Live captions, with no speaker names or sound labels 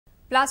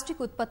Plastic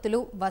ఉత్పత్తులు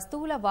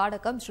వస్తువుల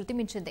వాడకం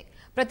శృతిమించింది.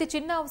 ప్రతి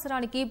చిన్న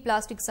అవసరానికి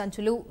ప్లాస్టిక్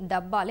సంచులు,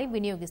 డబ్బాలే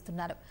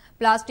వినియోగిస్తున్నారు.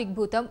 ప్లాస్టిక్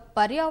భూతం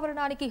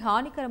పర్యావరణానికి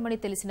హానికరమని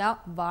తెలిసినా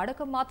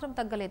వాడకం మాత్రం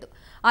తగ్గలేదు.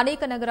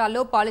 అనేక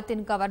నగరాల్లో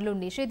పాలిథిన్ కవర్లు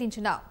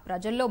నిషేధించినా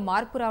ప్రజల్లో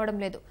మార్పు రావడం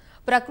లేదు.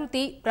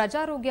 ప్రకృతి,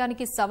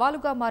 ప్రజారోగ్యానికి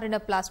సవాలుగా మారిన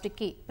ప్లాస్టిక్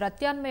కి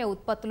ప్రత్యామ్నాయ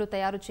ఉత్పత్తులు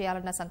తయారు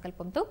చేయాలన్న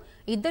సంకల్పంతో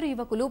ఇద్దరు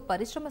యువకులు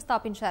పరిశ్రమ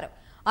స్థాపించారు.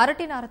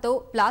 అరటి నారతో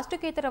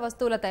ప్లాస్టికేతర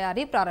వస్తువుల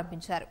తయారీ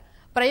ప్రారంభించారు.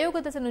 ప్రయోగ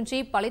దశ నుంచి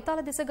ఫలితాల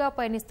దిశగా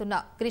పయనిస్తున్న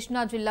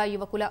కృష్ణా జిల్లా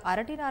యువకుల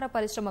అరటినార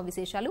పరిశ్రమ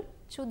విశేషాలు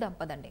చూద్దాం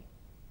పదండి.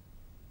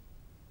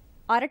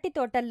 అరటి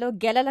తోటల్లో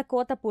గెలల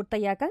కోత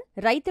పూర్తయ్యాక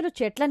రైతులు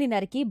చెట్లని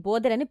నరికి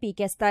బోదెలని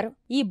పీకేస్తారు.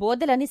 ఈ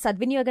బోదెలని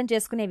సద్వినియోగం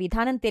చేసుకునే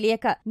విధానం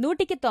తెలియక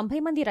 190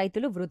 మంది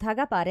రైతులు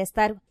వృధాగా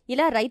పారేస్తారు.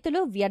 ఇలా రైతులు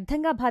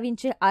వ్యర్థంగా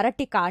భావించే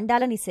అరటి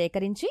కాండాలని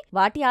సేకరించి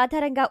వాటి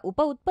ఆధారంగా ఉప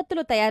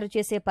ఉత్పత్తులు తయారు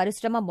చేసే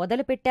పరిశ్రమ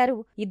మొదలుపెట్టారు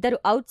ఇద్దరు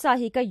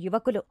ఔత్సాహిక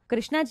యువకులు.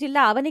 కృష్ణా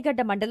జిల్లా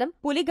అవనిగడ్డ మండలం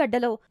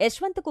పులిగడ్డలో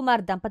యశ్వంత్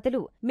కుమార్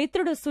దంపతులు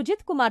మిత్రుడు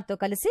సుజిత్ కుమార్ తో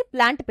కలిసి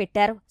ప్లాంట్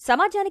పెట్టారు.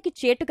 సమాజానికి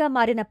చేటుగా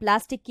మారిన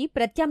ప్లాస్టిక్ కి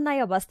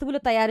ప్రత్యామ్నాయ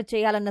వస్తువులు తయారు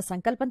చేయాలన్న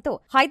సంకల్పంతో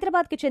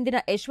హైదరాబాద్ కి చెందిన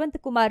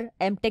యశ్వంత్ కుమార్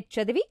ఎంటెక్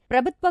చదివి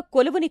ప్రభుత్వ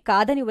కొలువుని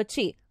కాదని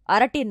వచ్చి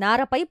అరటి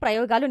నారపై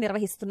ప్రయోగాలు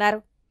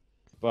నిర్వహిస్తున్నారు.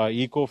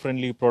 ఈకో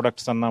ఫ్రెండ్లీ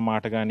ప్రొడక్ట్స్ అన్న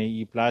మాట కానీ,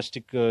 ఈ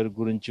ప్లాస్టిక్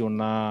గురించి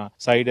ఉన్న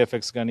సైడ్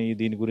ఎఫెక్ట్స్ కానీ,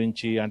 దీని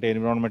గురించి అంటే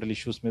ఎన్విరాన్మెంటల్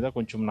ఇష్యూస్ మీద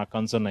కొంచెం నాకు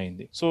కన్సర్న్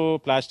అయింది. సో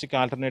ప్లాస్టిక్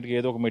ఆల్టర్నేట్ గా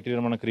ఏదో ఒక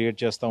మెటీరియల్ మనం క్రియేట్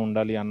చేస్తూ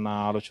ఉండాలి అన్న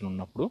ఆలోచన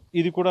ఉన్నప్పుడు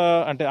ఇది కూడా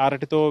అంటే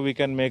అరటితో we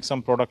can make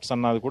some products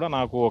అన్నది కూడా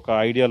నాకు ఒక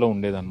ఐడియాలో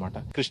ఉండేదన్నమాట.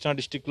 కృష్ణా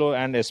డిస్టిక్ లో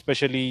అండ్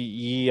ఎస్పెషల్లీ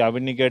ఈ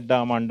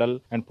Avanigadda mandal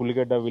and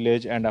Puligadda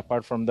village and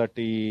apart from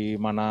that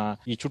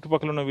ఈ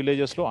చుట్టుపక్కల ఉన్న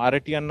విలేజెస్ లో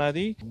అరటి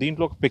అన్నది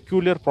దీంట్లో ఒక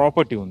పెక్యులర్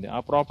ప్రాపర్టీ ఉంది.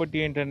 ఆ ప్రాపర్టీ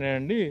ఏంటంటే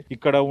అండి,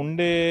 ఇక్కడ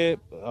ఉండే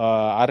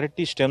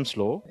అరటి స్టెమ్స్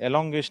లో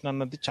ఎలాంగేషన్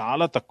అన్నది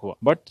చాలా తక్కువ,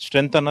 బట్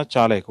స్ట్రెంత్ అన్నది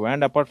చాలా ఎక్కువ.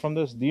 అండ్ అపార్ట్ ఫ్రమ్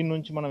దిస్ దీని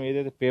నుంచి మనం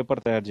ఏదైతే పేపర్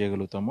తయారు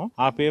చేయగలుగుతామో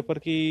ఆ పేపర్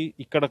కి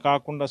ఇక్కడ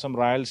కాకుండా సమ్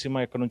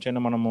రాయలసీమ ఎక్కడ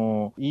నుంచైనా మనము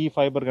ఈ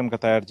ఫైబర్ కనుక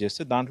తయారు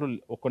చేస్తే దాంట్లో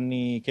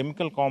కొన్ని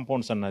కెమికల్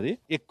కాంపౌండ్స్ అన్నది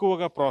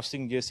ఎక్కువగా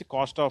ప్రాసెసింగ్ చేసి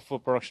కాస్ట్ ఆఫ్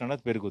ప్రొడక్షన్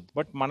అనేది పెరుగుద్ది.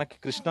 బట్ మనకి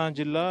కృష్ణా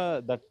జిల్లా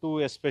దట్టు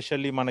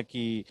ఎస్పెషల్లీ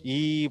మనకి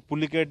ఈ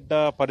పులిగడ్డ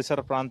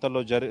పరిసర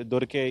ప్రాంతాల్లో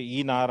దొరికే ఈ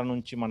నార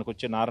నుంచి మనకు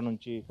వచ్చే నార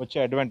నుంచి వచ్చే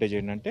అడ్వాంటేజ్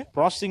ఏంటంటే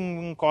ప్రాసెసింగ్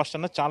కాస్ట్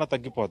అన్నది చాలా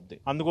తగ్గిపోద్ది.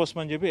 అందుకోసం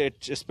అని చెప్పి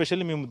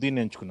ఎస్పెషల్లీ మేము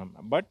దీన్ని ఎంచుకున్నాం.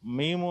 బట్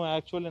మేము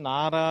యాక్చువల్లీ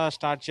నార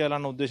స్టార్ట్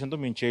చేయాలన్న ఉద్దేశంతో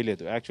మేము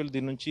చేయలేదు. యాక్చువల్లీ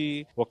దీని నుంచి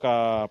ఒక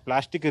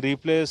ప్లాస్టిక్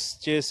రీప్లేస్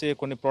చేసే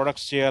కొన్ని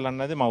ప్రొడక్ట్స్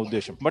చేయాలన్నది మా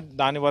ఉద్దేశం. బట్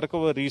దాని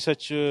వరకు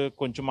రీసెర్చ్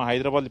కొంచెం మా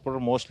హైదరాబాద్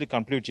ఇప్పుడు మోస్ట్లీ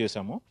కంప్లీట్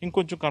చేసాము,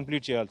 ఇంకొంచెం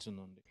కంప్లీట్ చేయాల్సి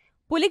ఉంది.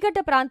 పులిగడ్డ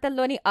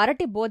ప్రాంతంలోని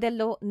అరటి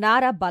బోదెల్లో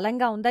నార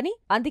బలంగా ఉందని,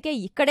 అందుకే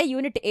ఇక్కడే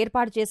యూనిట్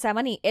ఏర్పాటు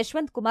చేశామని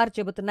యశ్వంత్ కుమార్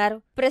చెబుతున్నారు.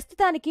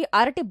 ప్రస్తుతానికి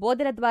అరటి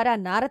బోదెల ద్వారా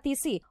నార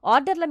తీసి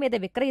ఆర్డర్ల మీద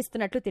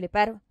విక్రయిస్తున్నట్లు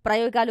తెలిపారు.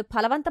 ప్రయోగాలు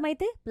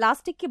ఫలవంతమైతే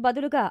ప్లాస్టిక్ కి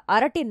బదులుగా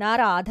అరటి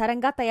నార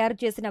ఆధారంగా తయారు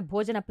చేసిన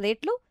భోజన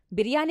ప్లేట్లు,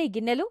 బిర్యానీ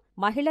గిన్నెలు,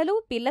 మహిళలు,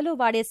 పిల్లలు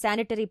వాడే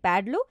శానిటరీ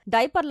ప్యాడ్లు,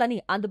 డైపర్లని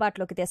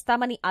అందుబాటులోకి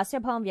తెస్తామని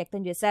ఆశాభావం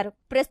వ్యక్తం చేశారు.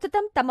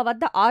 ప్రస్తుతం తమ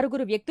వద్ద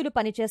 6 వ్యక్తులు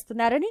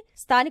పనిచేస్తున్నారని,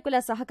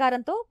 స్థానికుల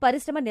సహకారంతో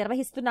పరిశ్రమ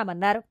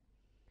నిర్వహిస్తున్నామన్నారు.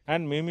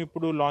 అండ్ మేము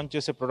ఇప్పుడు లాంచ్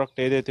చేసే ప్రొడక్ట్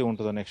ఏదైతే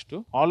ఉంటుందో next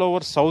all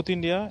over south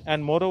India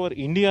and more over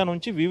India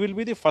నుంచి we will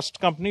be the first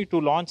company to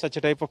launch such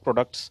type of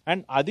products.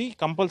 And అది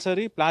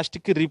కంపల్సరీ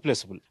ప్లాస్టిక్ కి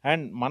రీప్లేసబుల్.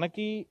 అండ్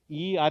మనకి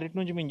ఈ అరటి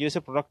నుంచి మేము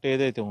చేసే ప్రొడక్ట్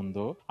ఏదైతే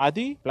ఉందో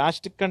అది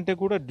ప్లాస్టిక్ కంటే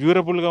కూడా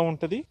డ్యూరబుల్ గా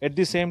ఉంటుంది, at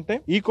the same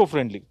time eco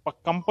friendly.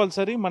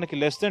 Compulsory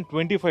మనకి less than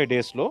 25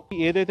 days లో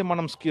ఏదైతే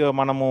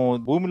మనము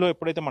భూమిలో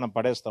ఎప్పుడైతే మనం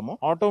పడేస్తామో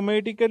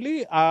ఆటోమేటికల్లీ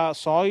ఆ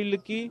సాయిల్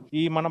కి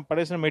ఈ మనం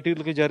పడేసిన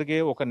మెటీరియల్ కి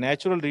జరిగే ఒక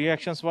నేచురల్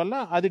రియాక్షన్స్ వల్ల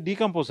అది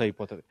డీకంపోజ్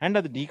అయిపోతుంది. అండ్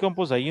అది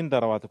డీకంపోజ్ అయిన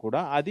తర్వాత కూడా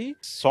అది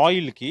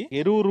సాయిల్ కి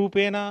ఎరువు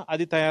రూపేణా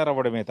అది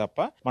తయారవ్వడమే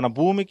తప్ప మన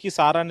భూమికి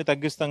సారాన్ని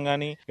తగ్గిస్తాం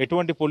గానీ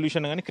ఎటువంటి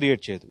పొల్యూషన్ గానీ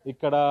క్రియేట్ చేయదు.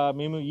 ఇక్కడ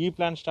మేము ఈ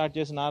ప్లాన్ స్టార్ట్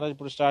చేసి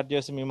ఇప్పుడు స్టార్ట్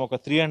చేసి మేము ఒక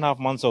 3.5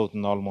 months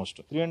అవుతుంది.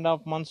 ఆల్మోస్ట్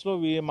 3.5 months లో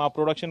మా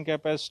ప్రొడక్షన్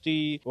కెపాసిటీ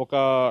ఒక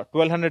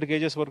 1200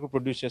 kgs వరకు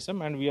ప్రొడ్యూస్ చేస్తాం.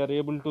 అండ్ వీఆర్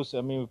ఏబుల్ టు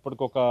మేము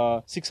ఇప్పటికి ఒక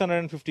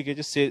 650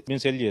 kgs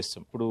మేము సెల్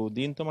చేస్తాం. ఇప్పుడు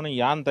దీంతో మనం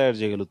యాన్ తయారు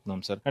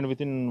చేయగలుగుతున్నాం sir. And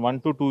with in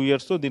 1 to 2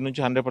 years లో దీని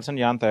నుంచి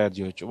 100% యాన్ తయారు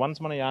చేయొచ్చు.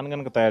 వన్స్ మన యాన్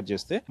కనుక తయారు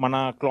చేస్తే మన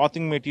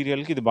క్లాతింగ్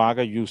మెటీరియల్ కి ఇది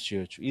బాగా యూజ్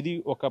చేయొచ్చు. ఇది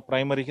ఒక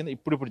ప్రైమరీ కింద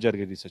ఇప్పుడు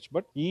జరిగే రీసెర్చ్.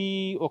 బట్ ఈ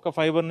ఒక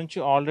ఫైబర్ నుంచి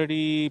ఆల్రెడీ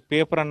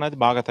పేపర్ అన్నది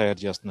బాగా తయారు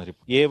చేస్తున్నారు.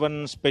 A1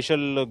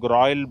 స్పెషల్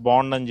రాయల్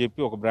బాండ్ అని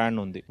చెప్పి ఒక బ్రాండ్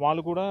ఉంది,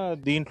 వాళ్ళు కూడా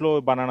దీంట్లో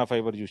బనానా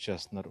ఫైబర్ యూజ్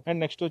చేస్తున్నారు.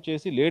 అండ్ నెక్స్ట్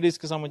వచ్చేసి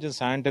లేడీస్ కి సంబంధించిన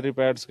శానిటరీ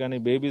ప్యాడ్స్ కానీ,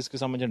 బేబీస్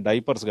కి సంబంధించిన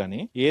డైపర్స్ కానీ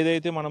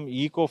ఏదైతే మనం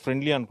ఈకో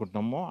ఫ్రెండ్లీ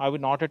అనుకుంటున్నామో అవి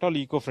not at all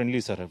eco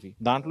friendly sir. అవి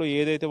దాంట్లో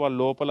ఏదైతే వాళ్ళ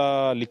లోపల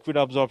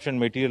liquid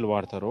absorption material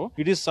వాడతారో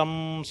it is some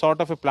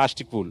sort of a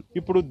plastic wool.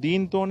 ఇప్పుడు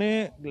దీంతోనే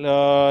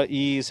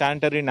ఈ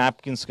శానిటరీ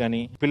నాప్కిన్స్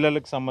కానీ,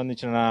 పిల్లలకు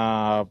సంబంధించిన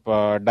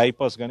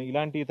డైపర్స్ కానీ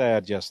ఇలాంటివి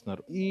తయారు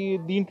చేస్తున్నారు.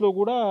 దీంట్లో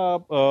కూడా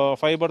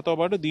ఫైబర్ తో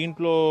పాటు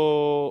దీంట్లో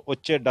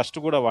వచ్చే డస్ట్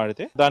కూడా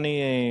వాడితే దాని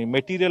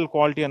మెటీరియల్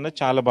క్వాలిటీ అన్నది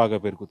చాలా బాగా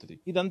పెరుగుతుంది.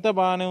 ఇదంతా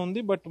బాగానే ఉంది.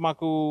 బట్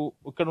మాకు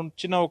ఇక్కడ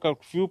వచ్చిన ఒక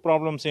ఫ్యూ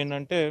ప్రాబ్లమ్స్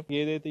ఏంటంటే,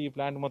 ఏదైతే ఈ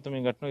ప్లాంట్ మొత్తం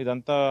మేము కట్టినాం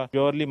ఇదంతా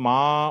ప్యూర్లీ మా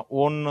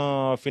ఓన్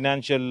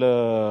ఫినాన్షియల్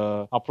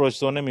అప్రోచ్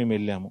తోనే మేము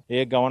వెళ్ళాము. ఏ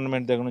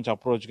గవర్నమెంట్ దగ్గర నుంచి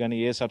అప్రోచ్ కానీ,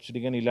 ఏ సబ్సిడీ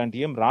కానీ ఇలాంటి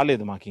ఏం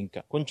రాలేదు మాకు.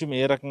 ఇంకా కొంచెం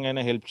ఏ రకంగా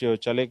హెల్ప్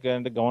చేయవచ్చు,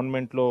 లేకపోతే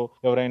గవర్నమెంట్ లో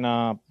ఎవరైనా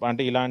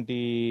అంటే ఇలాంటి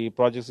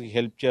ప్రాజెక్ట్స్ కి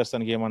హెల్ప్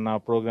చేస్తానికి ఏమన్నా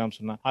ప్రోగ్రామ్స్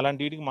ఉన్నా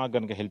అలాంటి వీటికి మాకు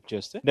కనుక హెల్ప్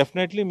చేస్తే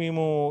డెఫినెట్లీ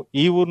మేము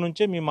ఈ ఊరు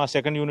నుంచే మేము మా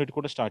సెకండ్ యూనిట్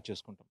కూడా స్టార్ట్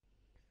చేసుకుంటాం.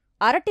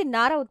 అరటి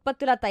నార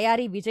ఉత్పత్తుల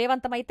తయారీ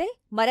విజయవంతమైతే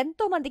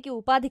మరెంతో మందికి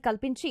ఉపాధి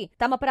కల్పించి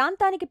తమ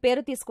ప్రాంతానికి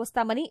పేరు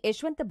తీసుకొస్తామని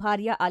యశ్వంత్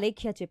భార్య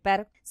అలేఖ్య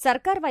చెప్పారు.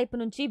 సర్కార్ వైపు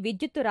నుంచి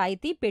విద్యుత్తు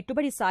రాయితీ,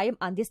 పెట్టుబడి సాయం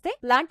అందిస్తే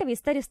ప్లాంట్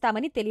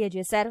విస్తరిస్తామని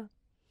తెలియజేశారు.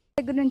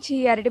 దగ్గర నుంచి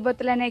అరటి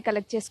బొత్తులు అనేవి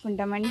కలెక్ట్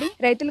చేసుకుంటామండి.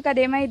 రైతులకు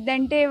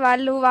అదేమైందంటే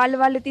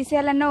వాళ్ళు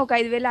తీసేయాలన్నా ఒక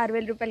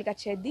 5,000-6,000 రూపాయలు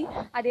ఖర్చు అయ్యింది.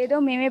 అదేదో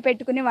మేమే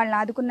పెట్టుకుని వాళ్ళని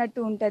ఆదుకున్నట్టు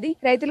ఉంటది,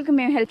 రైతులకు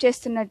మేము హెల్ప్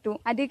చేస్తున్నట్టు.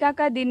 అది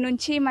కాక దీని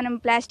నుంచి మనం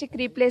ప్లాస్టిక్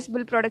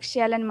రీప్లేసబుల్ ప్రొడక్ట్స్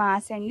చేయాలని మా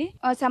ఆశ అండి.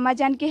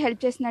 సమాజానికి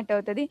హెల్ప్ చేసినట్టు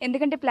అవుతుంది.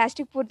 ఎందుకంటే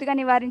ప్లాస్టిక్ పూర్తిగా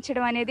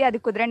నివారించడం అనేది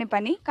అది కుదరని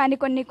పని. కానీ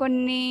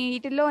కొన్ని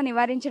వీటిలో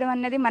నివారించడం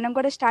అన్నది మనం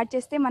కూడా స్టార్ట్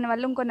చేస్తే మన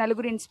వల్ల ఇంకో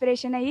నలుగురు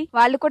ఇన్స్పిరేషన్ అయ్యి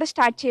వాళ్ళు కూడా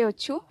స్టార్ట్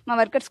చేయొచ్చు. మా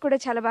వర్కర్స్ కూడా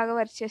చాలా బాగా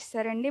వర్క్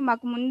చేస్తారండి.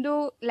 మాకు ముందు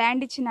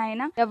ల్యాండ్ ఇచ్చిన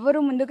ఆయన ఎవరు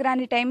ముందుకు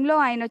రాని టైంలో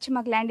ఆయన వచ్చి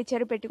మాకు ల్యాండ్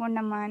ఇచ్చారు,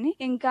 పెట్టుకున్నామా అని.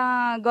 ఇంకా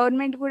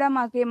గవర్నమెంట్ కూడా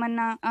మాకు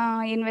ఏమన్నా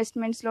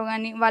ఇన్వెస్ట్మెంట్స్ లో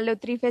గానీ, వాళ్ళు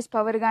 3 phase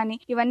పవర్ గానీ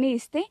ఇవన్నీ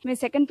ఇస్తే మేము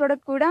సెకండ్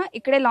ప్రొడక్ట్ కూడా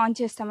ఇక్కడే లాంచ్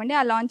చేస్తామండి.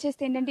 ఆ లాంచ్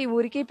చేస్తే ఏంటంటే ఈ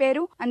ఊరికి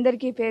పేరు,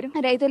 అందరికీ పేరు,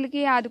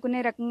 రైతులకి ఆదుకునే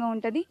రకంగా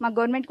ఉంటది. మా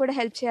గవర్నమెంట్ కూడా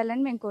హెల్ప్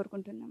చేయాలని మేము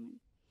కోరుకుంటున్నామండి.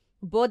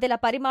 బోదెల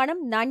పరిమాణం,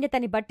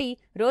 నాణ్యతని బట్టి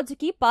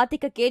రోజుకి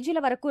 25 కేజీల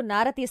వరకు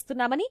నార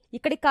తీస్తున్నామని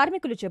ఇక్కడి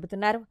కార్మికులు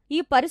చెబుతున్నారు.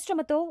 ఈ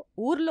పరిశ్రమతో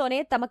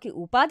ఊర్లోనే తమకి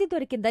ఉపాధి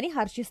దొరికిందని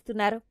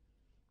హర్షిస్తున్నారు.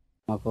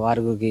 మాకు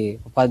ఆరుగురికి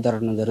ఉపాధి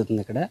దొరకడం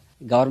జరుగుతుంది. ఇక్కడ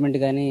గవర్నమెంట్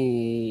కానీ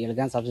వీళ్ళు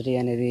కానీ సబ్సిడీ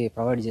అనేది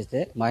ప్రొవైడ్ చేస్తే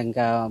మాకు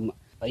ఇంకా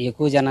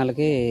ఎక్కువ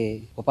జనాలకి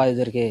ఉపాధి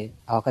దొరికే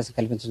అవకాశం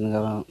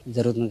కల్పించడం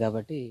జరుగుతుంది.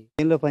 కాబట్టి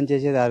దీనిలో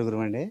పనిచేసేది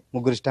 6 అండి.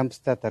 3 స్టెంప్స్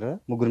తెస్తారు,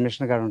 3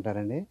 మిషన్ కాడ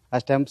ఉంటారండి. ఆ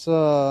స్టెంప్స్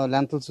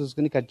లెంత్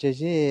చూసుకుని కట్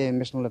చేసి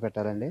మిషన్ లో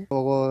పెట్టాలండి.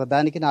 ఒక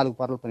దానికి 4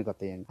 పొరలు పనికి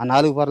వస్తాయండి. ఆ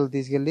 4 పొరలు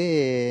తీసుకెళ్లి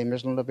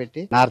మిషన్ లో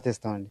పెట్టి నార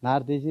తీస్తామండి.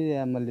 నార తీసి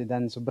మళ్ళీ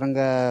దాన్ని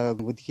శుభ్రంగా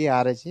ఉతికి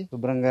ఆరేసి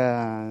శుభ్రంగా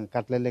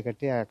కట్టలే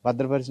కట్టి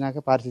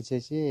భద్రపరిచినాక పార్సిల్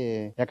చేసి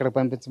ఎక్కడ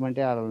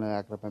పంపించమంటే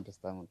అక్కడ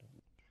పంపిస్తా ఉంటాం.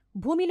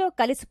 భూమిలో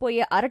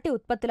కలిసిపోయే అరటి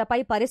ఉత్పత్తులపై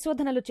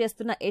పరిశోధనలు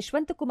చేస్తున్న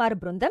యశ్వంత్ కుమార్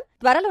బృందం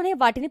త్వరలోనే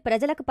వాటిని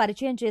ప్రజలకు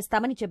పరిచయం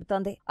చేస్తామని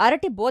చెబుతోంది.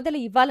 అరటి బోదెలు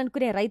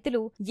ఇవ్వాలనుకునే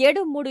రైతులు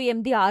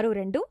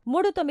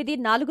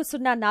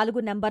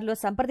 7386239404 నంబర్లో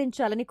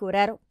సంప్రదించాలని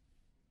కోరారు.